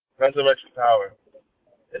resurrection power.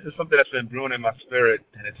 This is something that's been brewing in my spirit,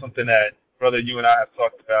 and it's something that, brother, you and I have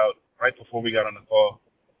talked about right before we got on the call.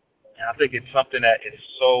 And I think it's something that is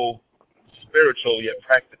so spiritual yet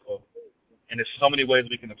practical, and there's so many ways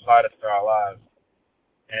we can apply this to our lives.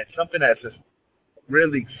 And it's something that's just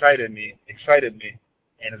really excited me,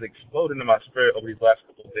 and has exploded in my spirit over these last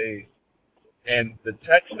couple of days. And the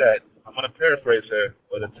text that I'm going to paraphrase here,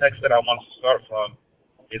 or the text that I want to start from,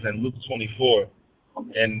 is in Luke 24.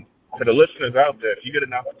 And to the listeners out there, if you get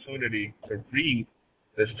an opportunity to read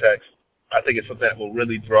this text, I think it's something that will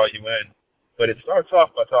really draw you in. But it starts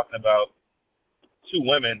off by talking about two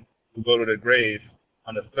women who go to the grave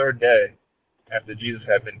on the third day after Jesus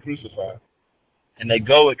had been crucified. And they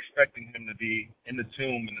go expecting him to be in the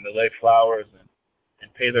tomb and to lay flowers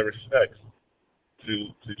and pay their respects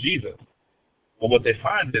to Jesus. But what they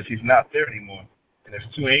find is he's not there anymore. And there's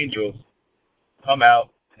two angels come out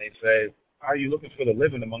and they say, "Are you looking for the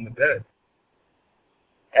living among the dead?"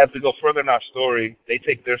 As we go further in our story, they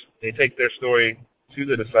take their story to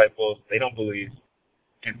the disciples. They don't believe.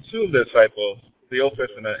 And two of the disciples,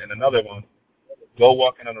 Cleophas and another one, go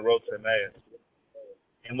walking on the road to Emmaus.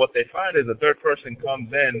 And what they find is the third person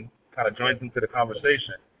comes in, kind of joins into the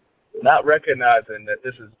conversation, not recognizing that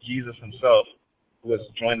this is Jesus himself who has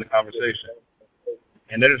joined the conversation.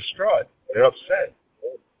 And they're distraught. They're upset.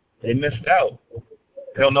 They missed out.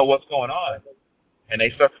 They don't know what's going on. And they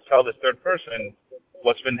start to tell this third person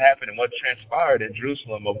what's been happening, what transpired in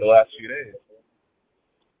Jerusalem over the last few days.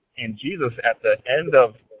 And Jesus, at the end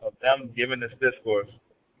of them giving this discourse,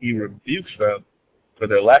 he rebukes them for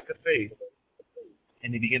their lack of faith,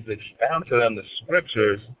 and he begins to expound to them the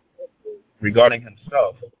scriptures regarding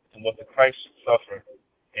himself and what the Christ suffered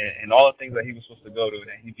and all the things that he was supposed to go to,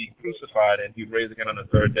 and he'd be crucified and he'd raise again on the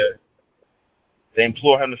third day. They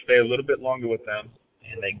implore him to stay a little bit longer with them,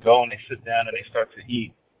 and they go and they sit down and they start to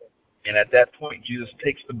eat. And at that point, Jesus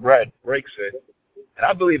takes the bread, breaks it, and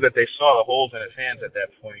I believe that they saw the holes in his hands at that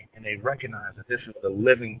point, and they recognize that this is the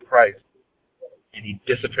living Christ, and he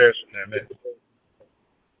disappears from their midst.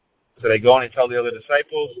 So they go and they tell the other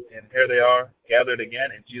disciples, and here they are, gathered again,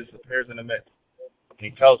 and Jesus appears in the midst. And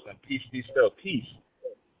he tells them, "Peace, be still, peace.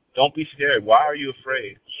 Don't be scared. Why are you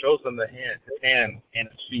afraid?" Shows them his hand and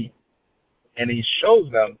his feet. And he shows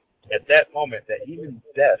them at that moment that even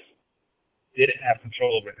death didn't have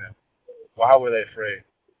control over him. Why were they afraid?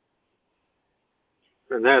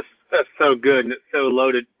 And that's so good, and it's so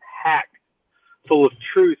loaded, packed, full of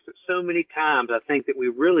truth that so many times I think that we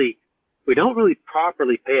don't really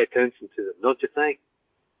properly pay attention to them, don't you think?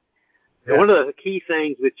 Yeah. And one of the key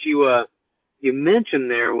things that you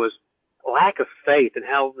mentioned there was lack of faith, and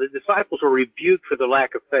how the disciples were rebuked for their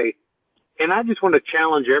lack of faith. And I just want to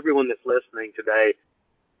challenge everyone that's listening today,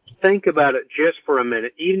 think about it just for a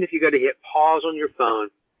minute, even if you got to hit pause on your phone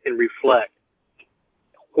and reflect.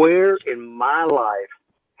 Where in my life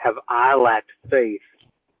have I lacked faith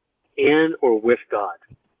in or with God?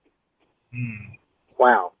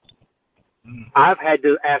 Wow. I've had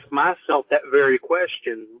to ask myself that very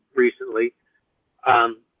question recently.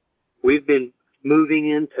 We've been moving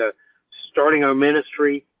into starting our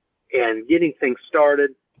ministry, and getting things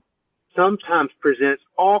started sometimes presents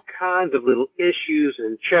all kinds of little issues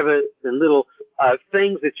and little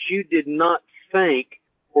things that you did not think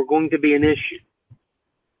were going to be an issue.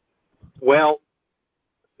 Well,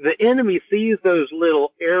 the enemy sees those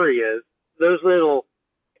little areas, those little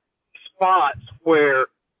spots where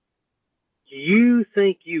you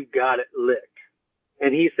think you've got it licked.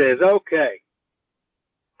 And he says, "Okay,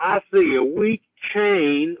 I see a weak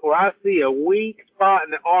chain, or I see a weak spot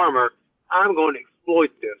in the armor. I'm going to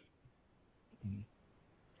exploit this."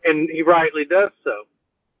 And he rightly does so.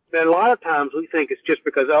 And a lot of times we think it's just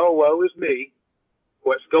because, oh, woe is me,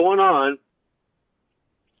 what's going on?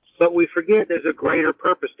 But we forget there's a greater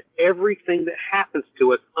purpose to everything that happens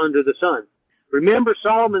to us under the sun. Remember,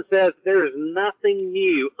 Solomon says there is nothing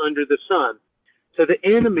new under the sun. So the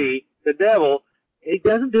enemy, the devil, he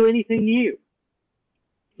doesn't do anything new.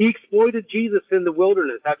 He exploited Jesus in the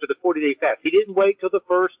wilderness after the 40-day fast. He didn't wait till the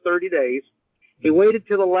first 30 days. He waited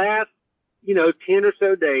till the last, 10 or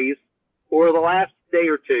so days, or the last day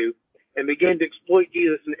or two, and began to exploit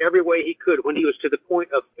Jesus in every way he could when he was to the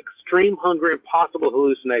point of extreme hunger and possible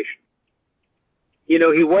hallucination.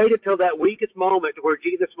 He waited till that weakest moment where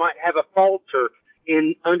Jesus might have a falter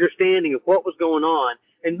in understanding of what was going on,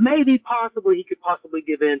 and maybe he could possibly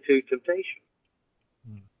give in to temptation.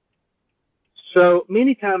 So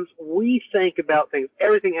many times we think about things,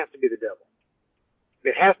 everything has to be the devil.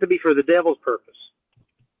 It has to be for the devil's purpose.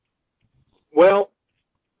 Well,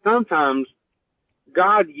 sometimes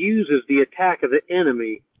God uses the attack of the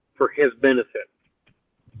enemy for his benefit.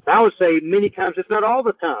 I would say many times, if not all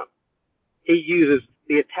the time, he uses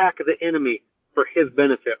the attack of the enemy for his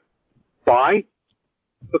benefit. Why?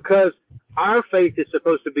 Because our faith is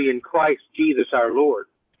supposed to be in Christ Jesus our Lord.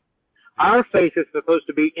 Our faith is supposed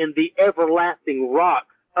to be in the everlasting rock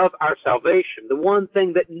of our salvation, the one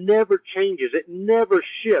thing that never changes, it never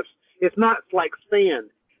shifts. It's not like sand.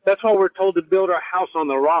 That's why we're told to build our house on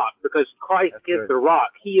the rock, because Christ is the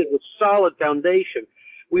rock. He is a solid foundation.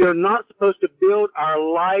 We are not supposed to build our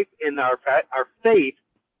life and our faith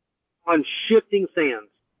on shifting sands.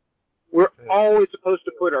 We're always supposed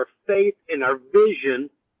to put our faith and our vision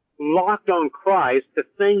locked on Christ, the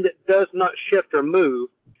thing that does not shift or move,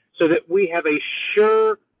 so that we have a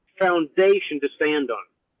sure foundation to stand on.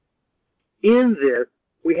 In this,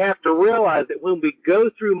 we have to realize that when we go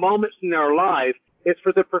through moments in our life, it's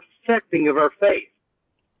for the perfecting of our faith.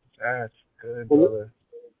 That's good, brother.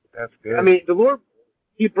 That's good. I mean, the Lord,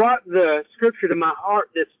 He brought the scripture to my heart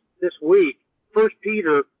this week, 1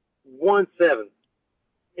 Peter 1:7.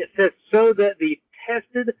 It says, so that the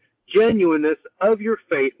tested genuineness of your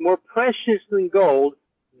faith, more precious than gold,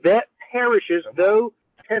 that perishes though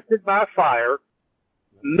tested by fire,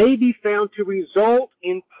 may be found to result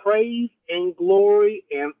in praise and glory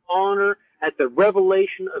and honor at the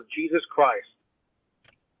revelation of Jesus Christ.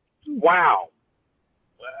 Wow.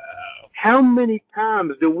 How many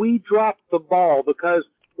times do we drop the ball because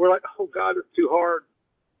we're like, oh, God, it's too hard.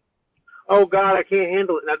 Oh, God, I can't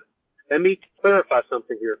handle it. Now, let me clarify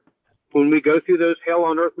something here. When we go through those hell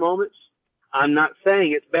on earth moments, I'm not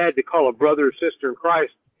saying it's bad to call a brother or sister in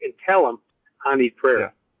Christ and tell them, I need prayer. Yeah.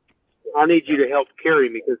 I need you to help carry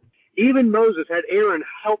me. Because even Moses had Aaron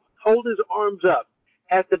help hold his arms up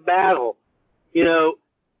at the battle,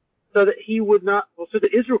 so that he would not, so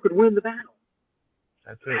that Israel could win the battle.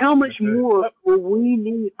 That's it. How much more will we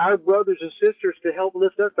need our brothers and sisters to help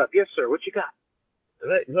lift us up? Yes, sir. What you got?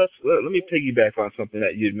 Let me piggyback on something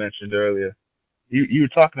that you had mentioned earlier. You were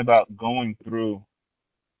talking about going through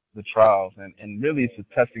the trials, and really it's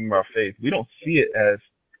a testing of our faith. We don't see it as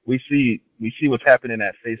we see what's happening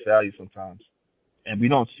at face value sometimes, and we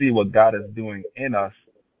don't see what God is doing in us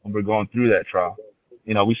when we're going through that trial.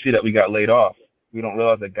 We see that we got laid off. We don't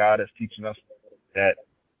realize that God is teaching us that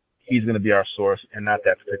He's going to be our source and not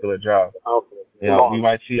that particular job. We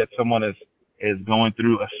might see that someone is going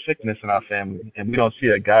through a sickness in our family, and we don't see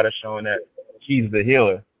that God is showing that He's the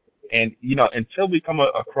healer. And, until we come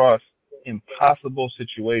across impossible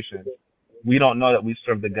situations, we don't know that we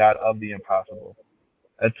serve the God of the impossible.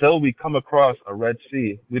 Until we come across a Red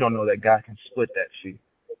Sea, we don't know that God can split that sea.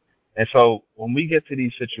 And so when we get to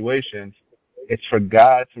these situations, it's for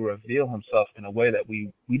God to reveal Himself in a way that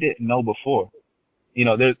we didn't know before.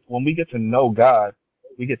 When we get to know God,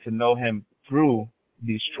 we get to know Him through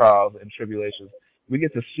these trials and tribulations. We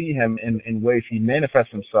get to see Him in ways He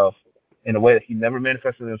manifests Himself in a way that He never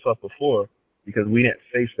manifested Himself before, because we didn't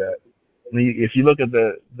face that. If you look at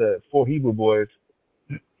the 4 Hebrew boys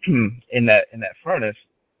in that furnace,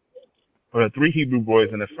 or the 3 Hebrew boys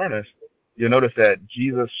in the furnace, you'll notice that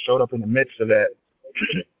Jesus showed up in the midst of that.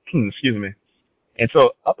 Excuse me. And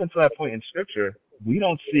so up until that point in Scripture, we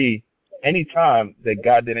don't see any time that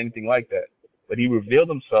God did anything like that. But He revealed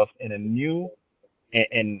Himself in a new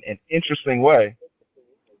and interesting way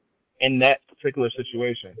in that particular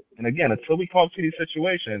situation. And again, until we come to these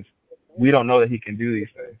situations, we don't know that He can do these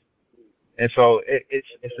things. And so it's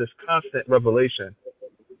this constant revelation.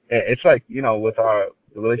 It's like, with the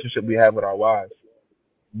relationship we have with our wives.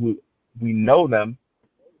 We know them,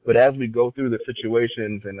 but as we go through the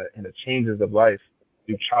situations and the changes of life,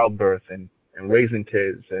 through childbirth and raising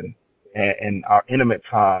kids and our intimate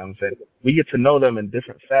times, and we get to know them in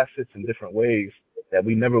different facets and different ways that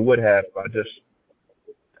we never would have by just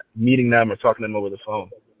meeting them or talking to them over the phone.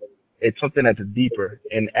 It's something that's deeper.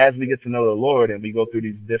 And as we get to know the Lord and we go through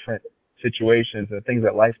these different situations and things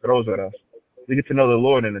that life throws at us, we get to know the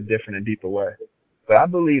Lord in a different and deeper way. But I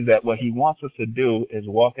believe that what He wants us to do is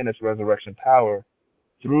walk in His resurrection power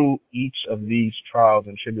through each of these trials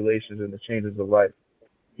and tribulations and the changes of life.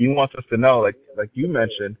 He wants us to know, like you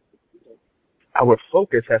mentioned, our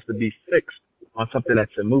focus has to be fixed on something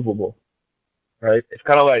that's immovable, right? It's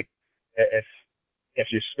kind of like if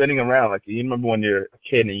you're spinning around, like you remember when you're a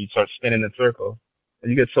kid and you start spinning in circles, and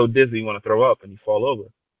you get so dizzy you want to throw up and you fall over.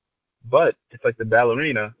 But it's like the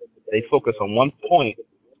ballerina, they focus on one point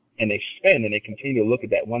and they spin and they continue to look at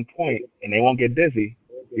that one point and they won't get dizzy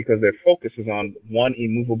because their focus is on one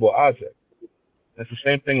immovable object. That's the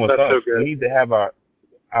same thing with us. So we need to have our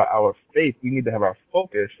faith, we need to have our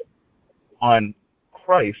focus on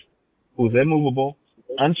Christ, who's immovable,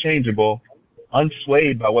 unchangeable,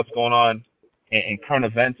 unswayed by what's going on in current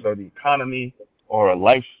events or the economy or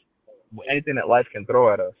life anything that life can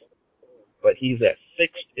throw at us. But he's that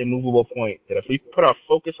fixed, immovable point that if we put our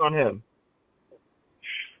focus on him,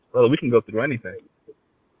 brother, we can go through anything.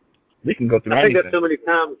 We can go through anything. I think that so many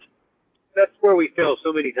times, that's where we fail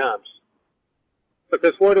so many times.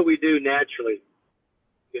 Because what do we do naturally?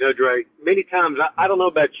 You know, Dre, many times, I don't know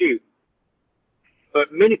about you,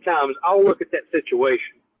 but many times I'll look at that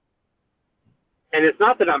situation. And it's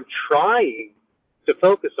not that I'm trying to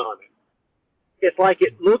focus on it. It's like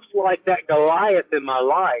it looks like that Goliath in my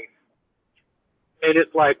life. And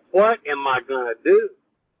it's like, what am I going to do?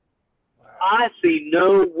 I see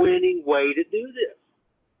no winning way to do this.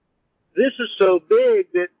 This is so big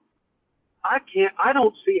that I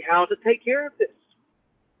don't see how to take care of this.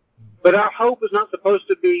 But our hope is not supposed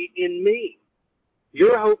to be in me.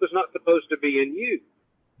 Your hope is not supposed to be in you.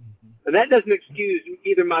 And that doesn't excuse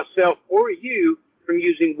either myself or you from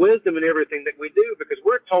using wisdom in everything that we do, because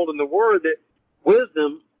we're told in the Word that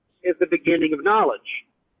wisdom is the beginning of knowledge.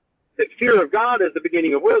 That fear of God is the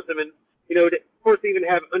beginning of wisdom. And, you know, to, of course, even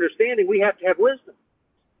have understanding, we have to have wisdom.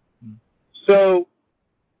 So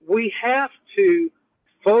we have to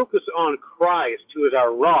focus on Christ, who is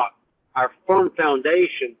our rock, our firm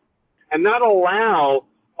foundation, and not allow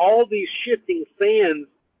all these shifting sands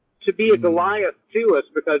to be a Goliath to us,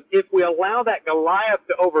 because if we allow that Goliath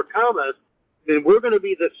to overcome us, then we're going to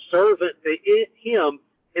be the servant to him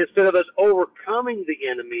instead of us overcoming the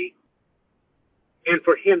enemy and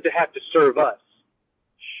for him to have to serve us.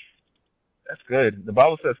 That's good. The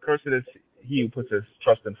Bible says, cursed is he who puts his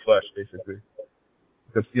trust in flesh, basically.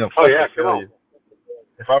 Because, you know, flesh will fail you.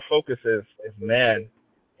 If our focus is man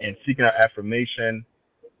and seeking our affirmation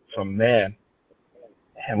from man,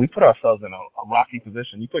 and we put ourselves in a rocky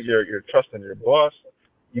position. You put your trust in your boss.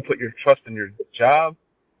 You put your trust in your job.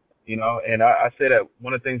 You know, and I say that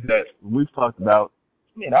one of the things that we've talked about,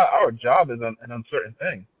 I mean, our job is an uncertain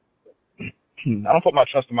thing. I don't put my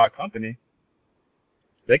trust in my company.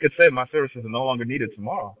 They could say my services are no longer needed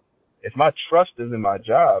tomorrow. If my trust is in my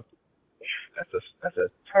job, that's a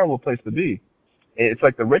terrible place to be. It's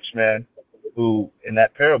like the rich man who, in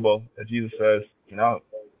that parable that Jesus says, you know,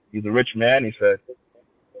 he's a rich man. He said,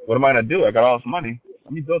 what am I going to do? I got all this money.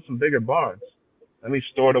 Let me build some bigger barns. Let me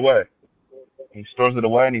store it away. He stores it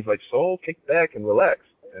away, and he's like, soul, kick back and relax.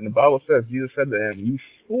 And the Bible says, Jesus said to him, you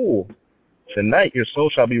fool, tonight your soul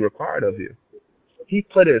shall be required of you. He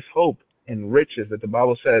put his hope in riches that the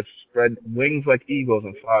Bible says spread wings like eagles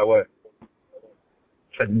and fly away.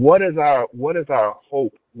 It's like, what is our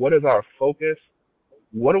hope? What is our focus?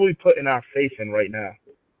 What are we putting our faith in right now?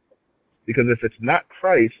 Because if it's not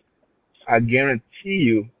Christ, I guarantee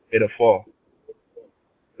you it'll fall.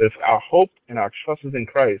 But if our hope and our trust is in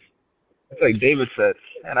Christ, it's like David said,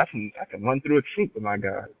 man, I can run through a troop with my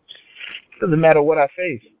God. It doesn't matter what I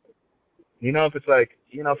face. You know, if it's like,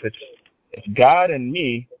 you know, if it's God and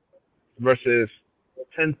me versus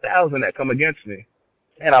 10,000 that come against me,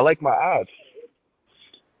 man, I like my odds.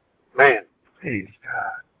 Man. Praise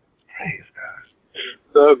God. Praise God.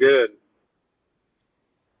 So good.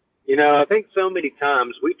 You know, I think so many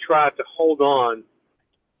times we try to hold on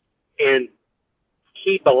and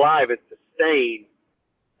keep alive and sustain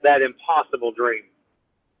that impossible dream.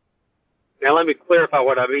 Now, let me clarify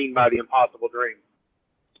what I mean by the impossible dream.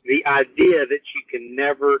 The idea that you can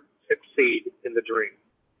never succeed in the dream.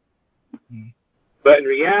 Mm-hmm. But in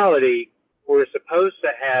reality, we're supposed to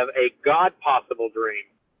have a God-possible dream.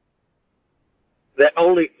 That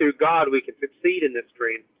only through God we can succeed in this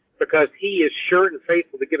dream, because he is sure and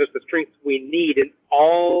faithful to give us the strength we need in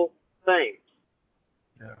all things.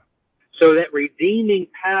 Yeah. So that redeeming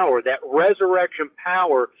power, that resurrection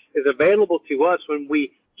power is available to us when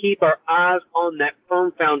we keep our eyes on that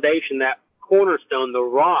firm foundation, that cornerstone, the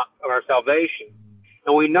rock of our salvation.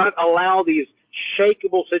 And we not allow these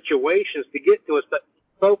shakeable situations to get to us, but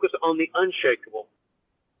focus on the unshakable.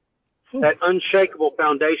 That unshakable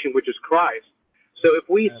foundation, which is Christ. So if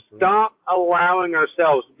we stop allowing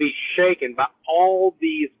ourselves to be shaken by all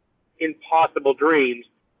these impossible dreams,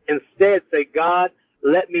 instead say, God,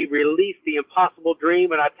 let me release the impossible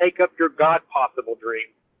dream, and I take up your God-possible dream.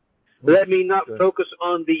 Let me not focus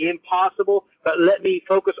on the impossible, but let me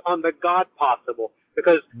focus on the God-possible,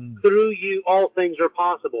 because through you all things are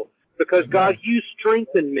possible. Because, God, you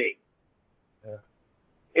strengthen me. Yeah.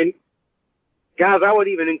 And, guys, I would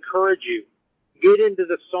even encourage you, get into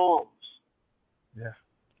the Psalms. Yeah.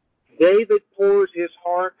 David pours his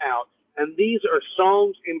heart out, and these are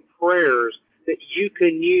songs and prayers that you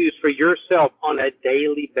can use for yourself on a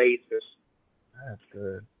daily basis. That's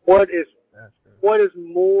good. What is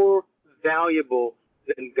more valuable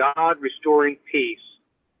than God restoring peace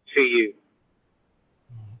to you?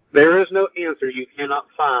 There is no answer you cannot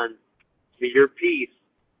find to your peace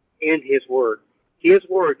in His Word. His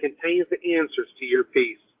Word contains the answers to your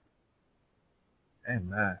peace.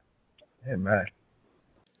 Amen. Amen.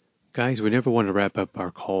 Guys, we never want to wrap up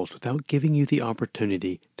our calls without giving you the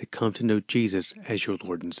opportunity to come to know Jesus as your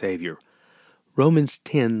Lord and Savior. Romans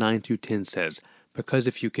 10:9-10 says, "Because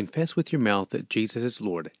if you confess with your mouth that Jesus is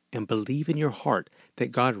Lord and believe in your heart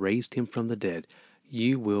that God raised him from the dead,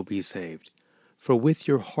 you will be saved. For with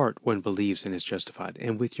your heart one believes and is justified,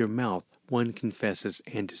 and with your mouth one confesses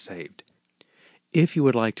and is saved." If you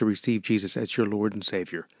would like to receive Jesus as your Lord and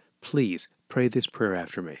Savior, please pray this prayer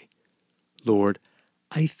after me. Lord,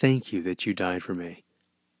 I thank you that you died for me.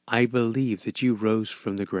 I believe that you rose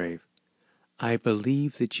from the grave. I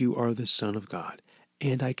believe that you are the Son of God,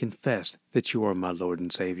 and I confess that you are my Lord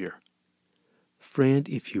and Savior. Friend,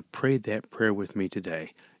 if you prayed that prayer with me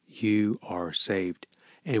today, you are saved,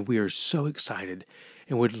 and we are so excited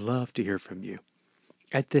and would love to hear from you.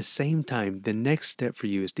 At the same time, the next step for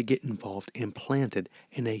you is to get involved and planted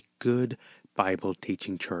in a good Bible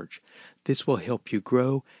teaching church. This will help you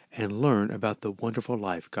grow and learn about the wonderful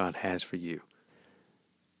life God has for you.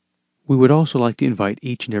 We would also like to invite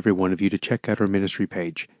each and every one of you to check out our ministry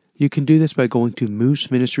page. You can do this by going to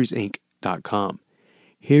mooseministriesinc.com.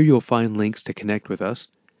 Here you'll find links to connect with us,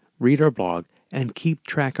 read our blog, and keep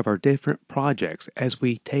track of our different projects as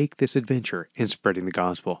we take this adventure in spreading the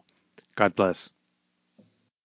gospel. God bless.